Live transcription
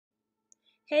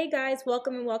Hey guys,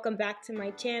 welcome and welcome back to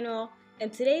my channel. In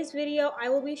today's video, I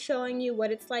will be showing you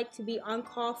what it's like to be on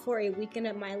call for a weekend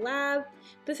at my lab.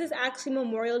 This is actually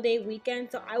Memorial Day weekend,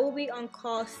 so I will be on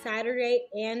call Saturday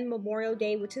and Memorial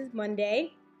Day, which is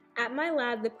Monday. At my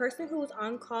lab, the person who is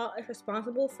on call is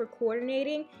responsible for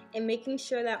coordinating and making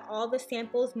sure that all the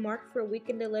samples marked for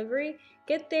weekend delivery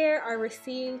get there, are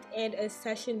received, and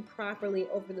accessioned properly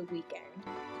over the weekend.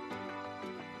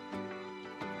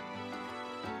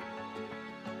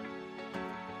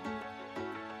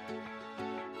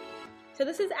 So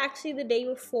this is actually the day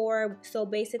before, so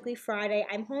basically Friday.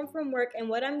 I'm home from work, and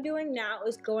what I'm doing now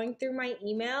is going through my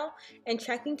email and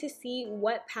checking to see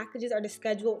what packages are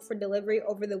scheduled for delivery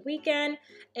over the weekend.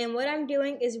 And what I'm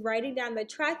doing is writing down the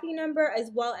tracking number as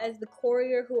well as the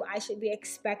courier who I should be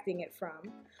expecting it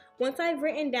from. Once I've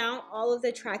written down all of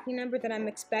the tracking number that I'm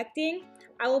expecting,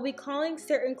 I will be calling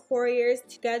certain couriers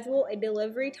to schedule a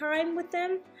delivery time with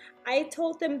them. I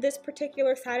told them this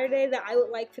particular Saturday that I would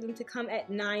like for them to come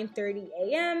at 9:30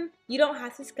 a.m. You don't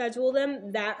have to schedule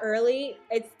them that early.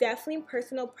 It's definitely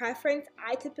personal preference.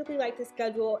 I typically like to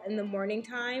schedule in the morning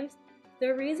times.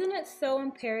 The reason it's so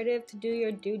imperative to do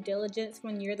your due diligence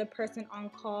when you're the person on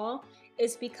call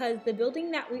is because the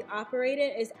building that we operate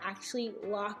in is actually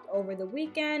locked over the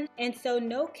weekend, and so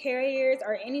no carriers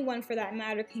or anyone for that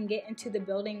matter can get into the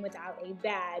building without a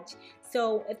badge.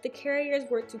 So if the carriers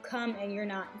were to come and you're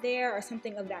not there or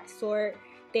something of that sort,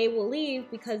 they will leave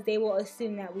because they will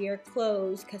assume that we are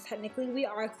closed, because technically we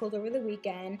are closed over the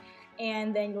weekend,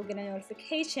 and then you'll get a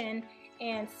notification.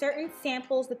 And certain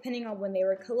samples, depending on when they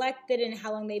were collected and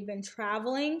how long they've been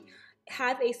traveling,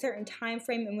 have a certain time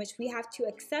frame in which we have to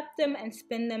accept them and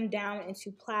spin them down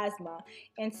into plasma.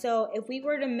 And so if we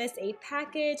were to miss a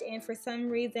package and for some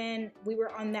reason we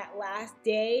were on that last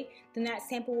day, then that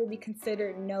sample will be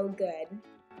considered no good.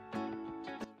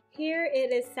 Here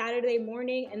it is Saturday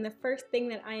morning, and the first thing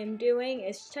that I am doing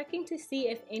is checking to see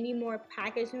if any more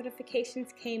package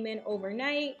notifications came in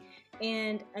overnight.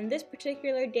 And on this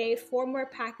particular day, 4 more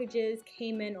packages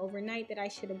came in overnight that I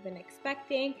should have been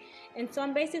expecting. And so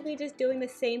I'm basically just doing the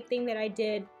same thing that I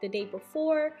did the day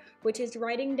before, which is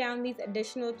writing down these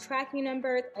additional tracking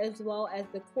numbers as well as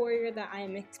the courier that I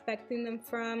am expecting them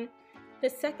from. The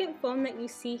second phone that you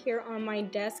see here on my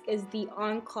desk is the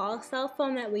on-call cell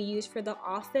phone that we use for the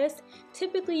office.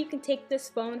 Typically, you can take this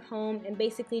phone home and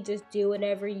basically just do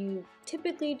whatever you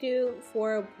typically do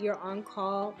for your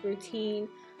on-call routine.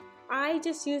 I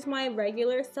just use my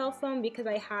regular cell phone because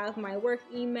I have my work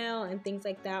email and things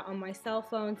like that on my cell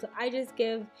phone. So I just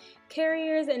give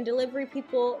carriers and delivery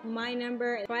people my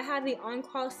number. So I have the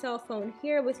on-call cell phone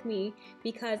here with me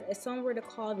because if someone were to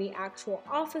call the actual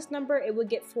office number, it would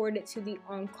get forwarded to the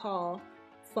on-call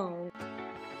phone.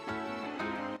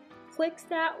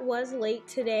 QuickStat was late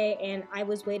today, and I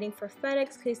was waiting for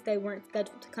FedEx because they weren't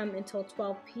scheduled to come until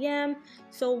 12 p.m.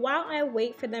 So while I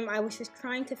wait for them, I was just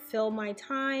trying to fill my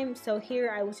time. So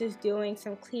here I was just doing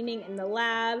some cleaning in the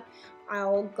lab.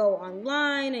 I'll go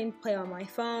online and play on my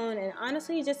phone, and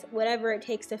honestly just whatever it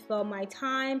takes to fill my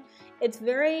time. It's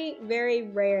very, very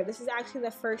rare. This is actually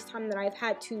the first time that I've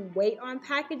had to wait on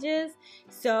packages,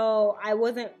 so I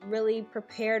wasn't really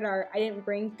prepared, or I didn't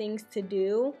bring things to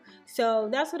do. So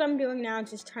that's what I'm doing now,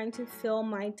 just trying to fill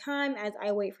my time as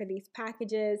I wait for these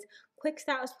packages.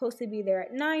 QuickStat was supposed to be there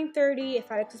at 9:30, if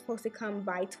FedEx was supposed to come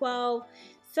by 12,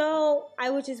 so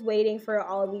I was just waiting for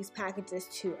all of these packages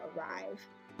to arrive.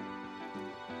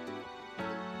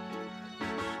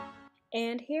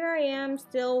 And here I am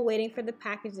still waiting for the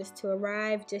packages to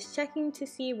arrive, just checking to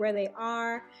see where they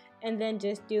are, and then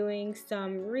just doing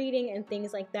some reading and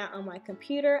things like that on my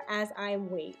computer as I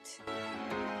wait.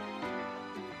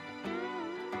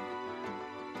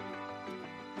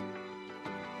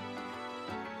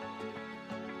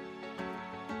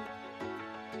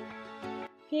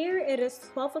 Here it is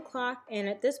 12 o'clock, and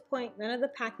at this point none of the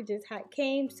packages had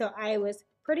came, so I was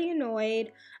pretty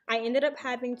annoyed. I ended up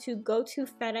having to go to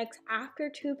FedEx after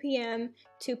 2 p.m.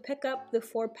 to pick up the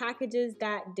 4 packages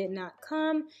that did not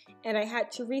come, and I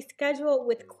had to reschedule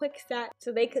with QuickStat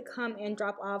so they could come and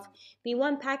drop off the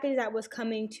 1 package that was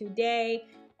coming today,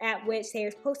 at which they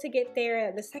were supposed to get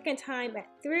there the second time at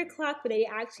 3 o'clock, but they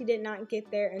actually did not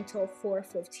get there until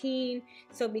 4:15.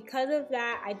 So because of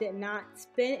that, I did not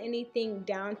spin anything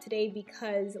down today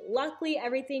because luckily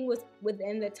everything was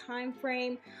within the time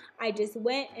frame. I just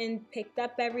went and picked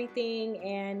up everything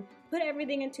and put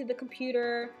everything into the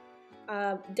computer,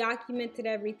 documented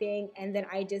everything, and then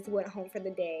I just went home for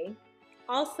the day.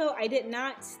 Also, I did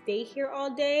not stay here all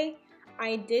day.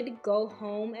 I did go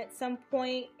home at some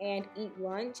point and eat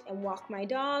lunch and walk my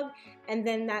dog, and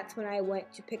then that's when I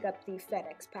went to pick up the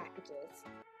FedEx packages.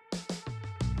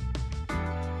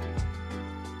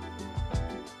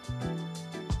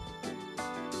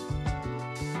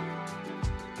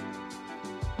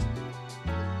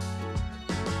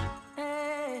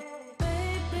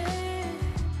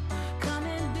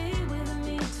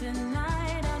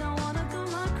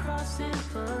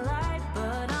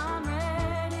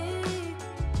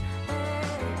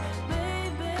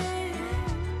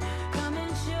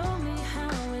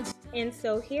 And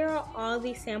so here are all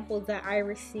the samples that I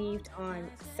received on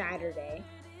Saturday.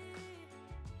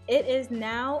 It is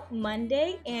now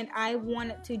Monday and I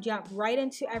wanted to jump right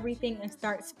into everything and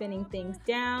start spinning things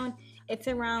down. It's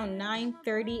around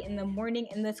 9:30 in the morning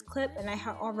in this clip and I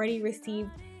have already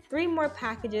received 3 more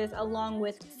packages along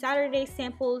with Saturday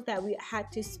samples that we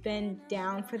had to spin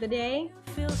down for the day.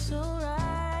 Feels so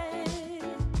right.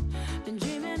 Been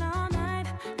dreaming all night.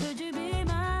 Could you be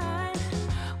mine?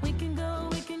 We can go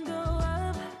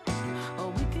up, or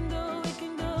we can go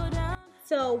down.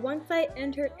 So once I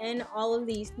entered in all of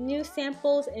these new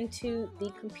samples into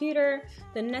the computer,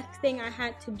 the next thing I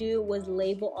had to do was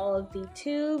label all of the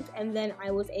tubes, and then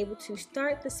I was able to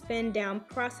start the spin down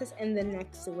process in the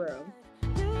next room.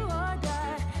 Do or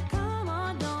die. Come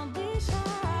on, don't be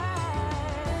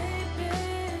shy,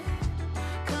 baby.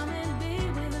 Come and be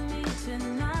with me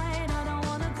tonight. I don't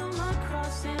wanna come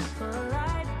across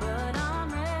impolite, but I'm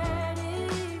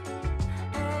ready.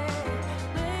 Hey,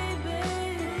 baby,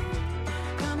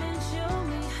 come and show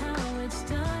me how it's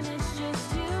done. It's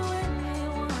just you and me,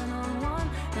 one-on-one,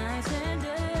 nice and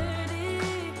dirty.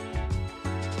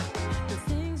 The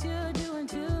things you're doing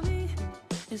to me,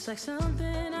 it's like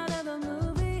something out of a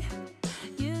movie.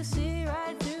 You see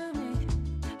right through me.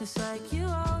 It's like you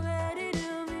already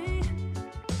do me.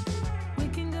 We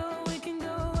can go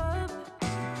up,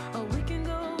 or we can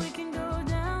go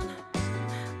down.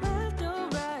 Left or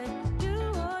right, do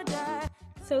or die.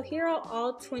 So here are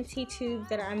all 20 tubes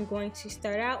that I'm going to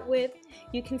start out with.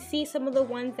 You can see some of the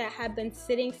ones that have been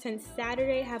sitting since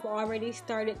Saturday have already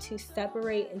started to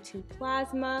separate into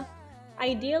plasma.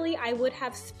 Ideally, I would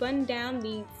have spun down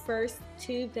the first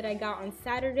tube that I got on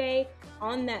Saturday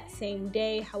on that same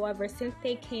day. However, since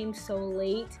they came so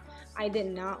late, I did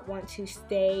not want to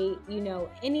stay,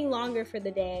 any longer for the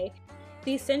day.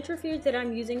 The centrifuge that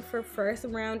I'm using for first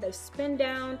round of spin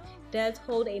down does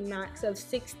hold a max of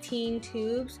 16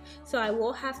 tubes, so I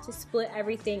will have to split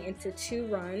everything into 2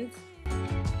 runs.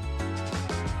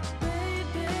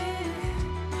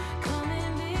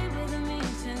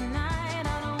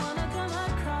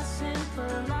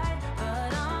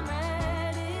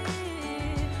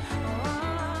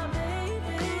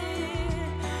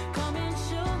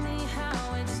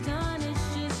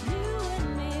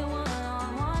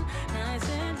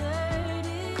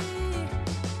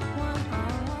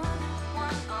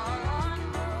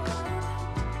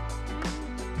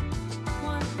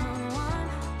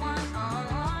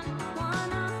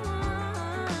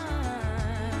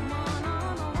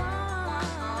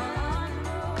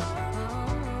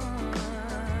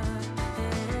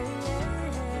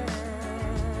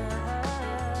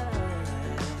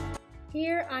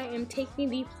 Here I am taking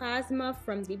the plasma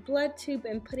from the blood tube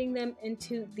and putting them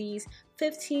into these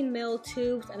 15 ml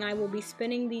tubes, and I will be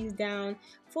spinning these down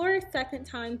for a second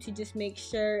time to just make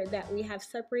sure that we have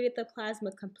separated the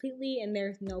plasma completely and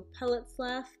there's no pellets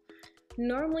left.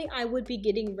 Normally I would be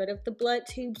getting rid of the blood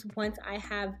tubes once I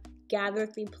have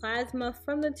gathered the plasma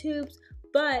from the tubes,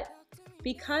 but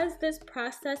because this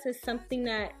process is something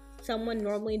that someone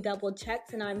normally double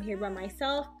checks and I'm here by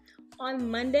myself,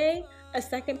 on Monday, a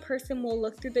second person will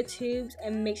look through the tubes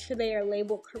and make sure they are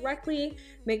labeled correctly,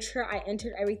 make sure I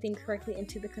entered everything correctly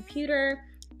into the computer,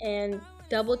 and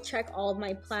double check all of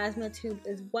my plasma tubes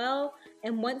as well.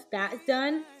 And once that's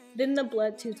done, then the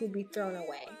blood tubes will be thrown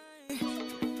away.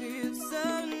 Feels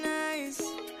so nice.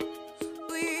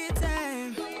 We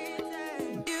time.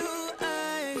 You,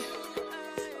 I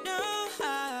know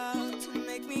how to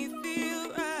make me feel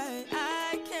right.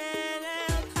 I can't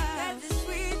help how this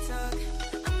sweet talk.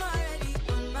 I'm already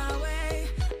on my way.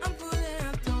 I'm pulling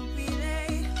up, don't be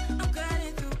late. I'm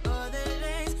cutting through all the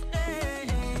lanes.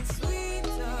 Sweet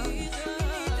talk. You need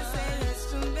to say less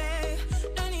to me.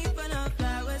 No need for no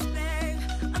flowers, babe.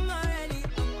 I'm already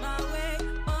on my way.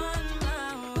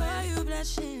 Why you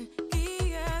blushing?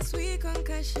 Yeah, sweet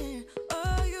concussion.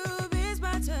 Oh, you miss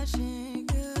my touching.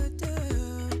 Good,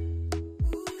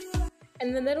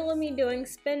 In the middle of me doing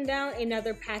spin down,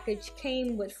 another package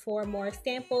came with 4 more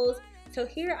samples. So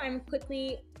here I'm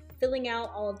quickly filling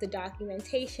out all of the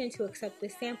documentation to accept the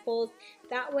samples.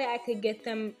 That way I could get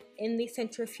them in the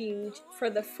centrifuge for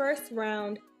the first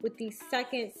round with the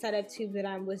second set of tubes that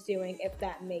I was doing, if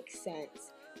that makes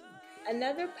sense.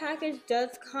 Another package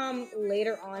does come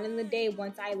later on in the day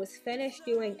once I was finished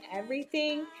doing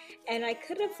everything, and I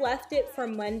could have left it for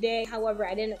Monday. However,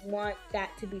 I didn't want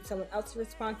that to be someone else's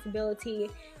responsibility,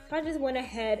 so I just went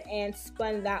ahead and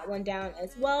spun that one down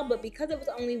as well. But because it was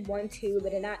only 1 tube,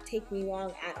 it did not take me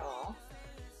long at all.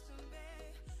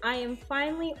 I am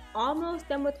finally almost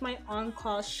done with my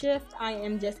on-call shift. I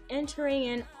am just entering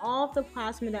in all of the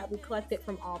plasma that we collected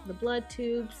from all of the blood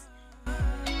tubes.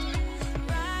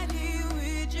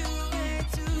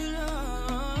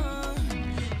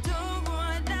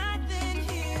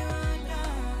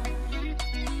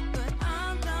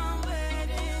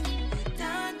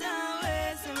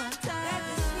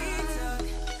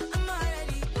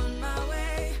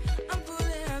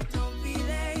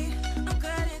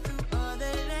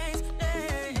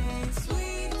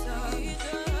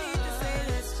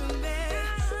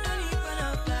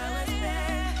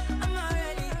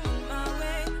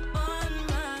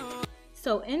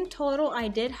 So in total, I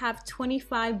did have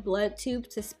 25 blood tubes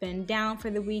to spin down for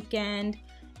the weekend.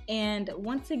 And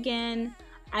once again,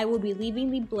 I will be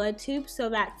leaving the blood tubes so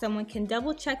that someone can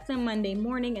double check them Monday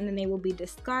morning, and then they will be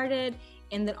discarded.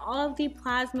 And then all of the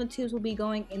plasma tubes will be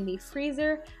going in the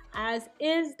freezer as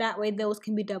is. That way those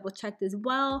can be double checked as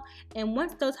well. And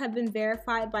once those have been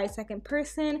verified by a second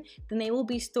person, then they will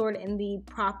be stored in the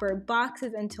proper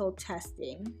boxes until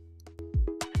testing.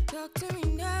 Talk to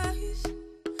me nice,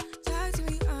 talk to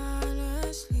me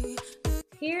honestly.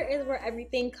 Here is where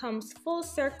everything comes full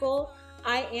circle.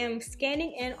 I am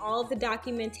scanning in all of the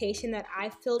documentation that I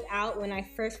filled out when I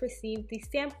first received the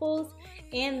samples,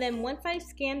 and then once I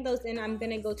scan those in, I'm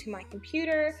gonna go to my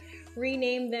computer,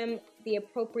 rename them the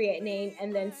appropriate name,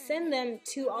 and then send them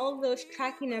to all of those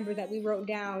tracking numbers that we wrote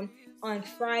down on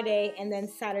Friday and then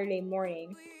Saturday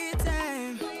morning.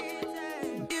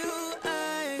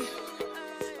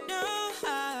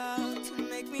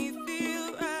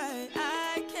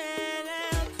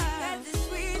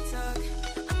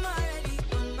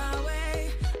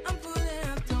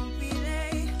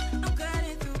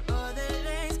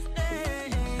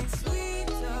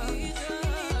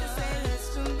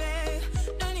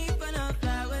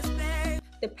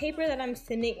 The paper that I'm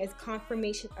sending is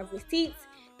confirmation of receipts,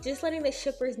 just letting the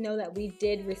shippers know that we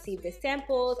did receive the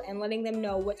samples and letting them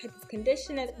know what type of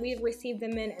condition that we've received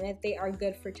them in and if they are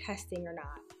good for testing or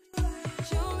not.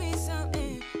 Show me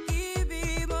something, give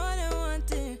me more than one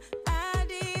thing. I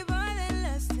need more than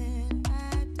less than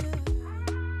I do.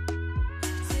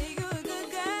 Say you're a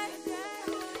good guy,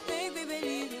 make me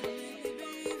believe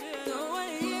it. Don't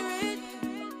wanna hear it,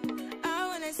 I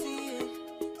wanna see it.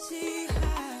 See how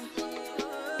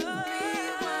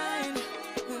rewind,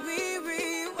 when we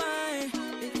rewind,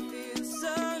 it feels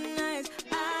so nice.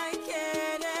 I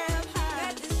can't help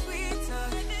how this sweet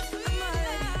talk. I'm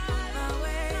already on my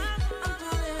way. I'm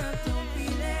pulling up, don't be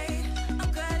late. I'm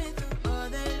cutting through all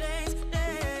the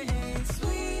lanes.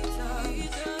 Sweet talk, you need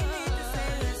to say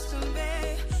let's convey.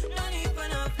 No need for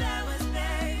no flowers,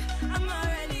 babe. I'm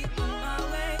already on my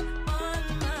way, on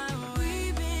my way.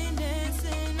 We've been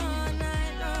dancing all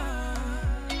night long,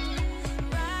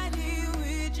 right here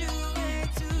with you way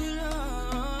too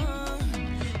long.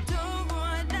 Don't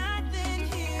want nothing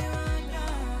here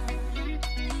undone,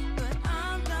 but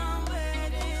I'm done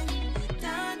waiting,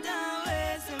 done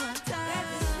wasting my time.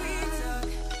 This sweet talk,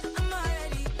 I'm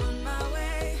already on my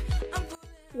way. I'm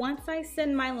Once I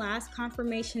send my last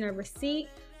confirmation of receipt,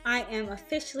 I am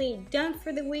officially done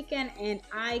for the weekend and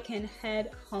I can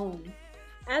head home.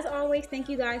 As always, thank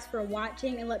you guys for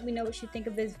watching, and let me know what you think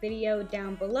of this video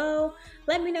down below.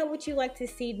 Let me know what you'd like to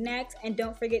see next, and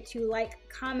don't forget to like,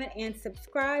 comment, and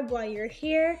subscribe while you're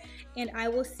here, and I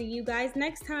will see you guys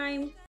next time.